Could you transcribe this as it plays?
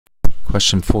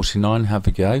Question 49, have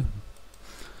a go.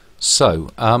 So,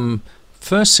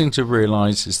 first thing to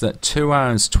realise is that 2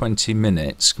 hours 20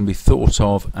 minutes can be thought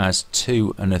of as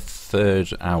 2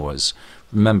 1/3 hours.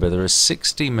 Remember, there are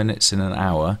 60 minutes in an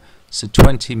hour, so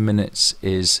 20 minutes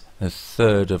is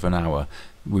 1/3 of an hour.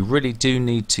 We really do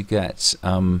need to get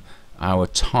our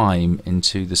time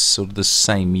into the sort of the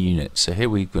same unit. So here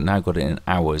we've now got it in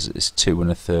hours. It's 2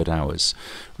 1/3 hours.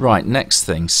 Right, next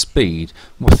thing, speed.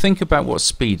 Well, think about what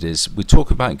speed is. We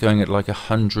talk about going at like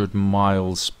 100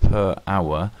 miles per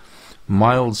hour.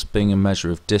 Miles being a measure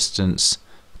of distance,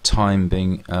 time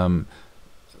being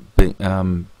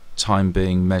time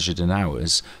being measured in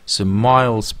hours. So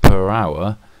miles per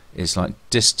hour is like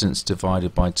distance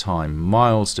divided by time.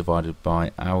 Miles divided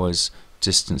by hours,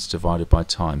 distance divided by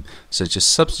time. So just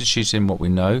substitute in what we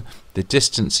know. The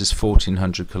distance is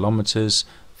 1400 kilometers,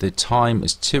 the time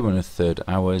is 2 1/3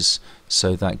 hours,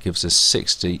 so that gives us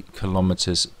 60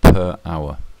 kilometers per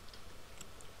hour.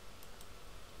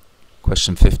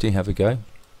 Question 50, have a go.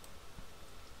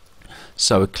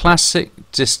 So a classic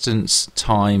distance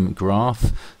time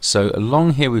graph. So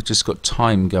along here we've just got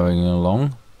time going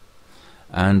along,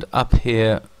 and up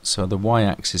here, so the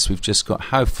y-axis, we've just got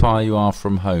how far you are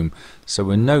from home. So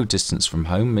we're no distance from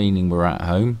home, meaning we're at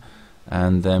home,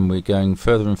 and then we're going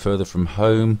further and further from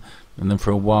home, and then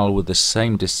for a while we're the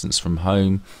same distance from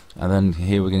home, and then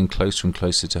here we're getting closer and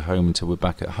closer to home until we're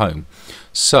back at home.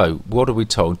 So what are we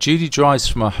told? Judy drives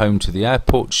from her home to the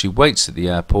airport. She waits at the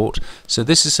airport. So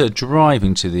this is her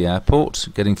driving to the airport,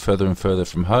 getting further and further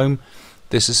from home.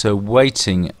 This is her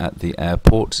waiting at the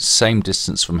airport, same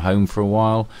distance from home for a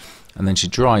while, and then she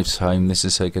drives home. This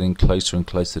is her getting closer and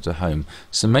closer to home.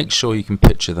 So make sure you can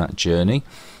picture that journey.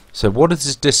 So what is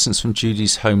the distance from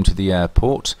Judy's home to the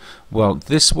airport? Well,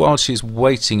 this while she's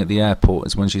waiting at the airport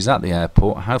is when she's at the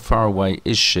airport. How far away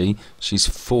is she? She's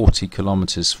 40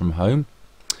 kilometers from home.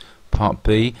 Part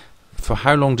B, for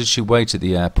how long did she wait at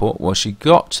the airport? Well, she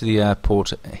got to the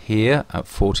airport here at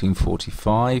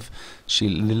 14:45. She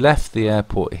left the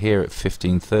airport here at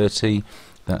 15:30.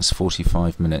 That's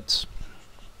 45 minutes.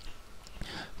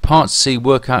 Part C,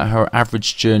 work out her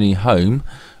average journey home.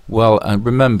 Well,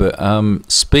 remember,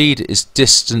 speed is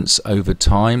distance over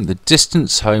time. The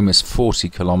distance home is 40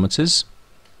 kilometers.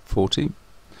 40.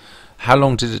 How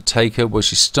long did it take her? Well,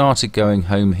 she started going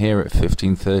home here at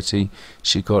 15:30.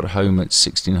 She got home at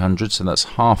 1600, so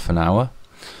that's half an hour.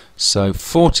 So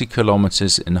 40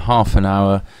 kilometers in half an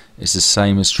hour is the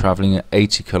same as traveling at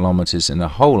 80 kilometers in a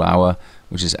whole hour,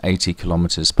 which is 80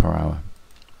 kilometers per hour.